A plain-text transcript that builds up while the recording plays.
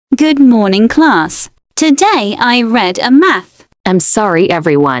Good morning, class. Today I read a math. I'm sorry,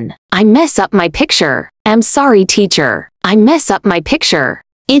 everyone. I mess up my picture. I'm sorry, teacher. I mess up my picture.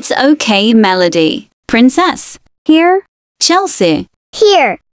 It's okay, Melody. Princess. Here. Chelsea.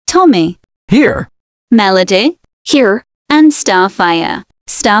 Here. Tommy. Here. Melody. Here. And Starfire.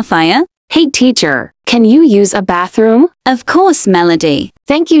 Starfire? Hey, teacher. Can you use a bathroom? Of course, Melody.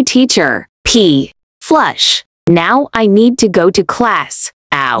 Thank you, teacher. Pee. Flush. Now I need to go to class.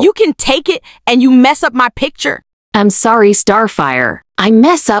 Ow. You can take it and you mess up my picture. I'm sorry, Starfire. I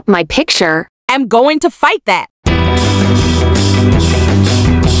mess up my picture. I'm going to fight that.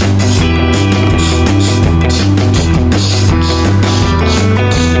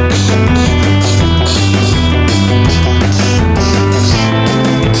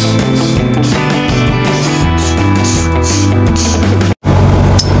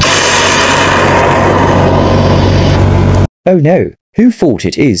 Oh no, who thought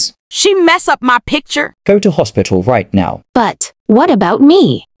it is? She messed up my picture. Go to hospital right now. But what about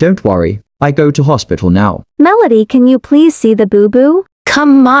me? Don't worry, I go to hospital now. Melody, can you please see the boo-boo?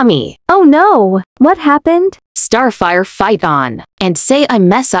 Come, mommy. Oh no! What happened? Starfire fight on and say I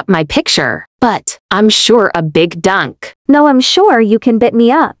mess up my picture. But I'm sure a big dunk. No, I'm sure you can bit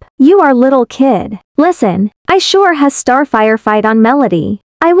me up. You are little kid. Listen, I sure has Starfire fight on Melody.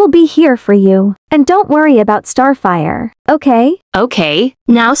 I will be here for you. And don't worry about Starfire, okay? Okay.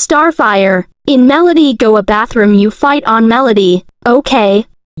 Now Starfire, in Melody go a bathroom you fight on Melody, okay?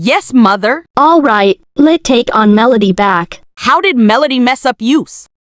 Yes, mother. Alright, let's take on Melody back. How did Melody mess up use?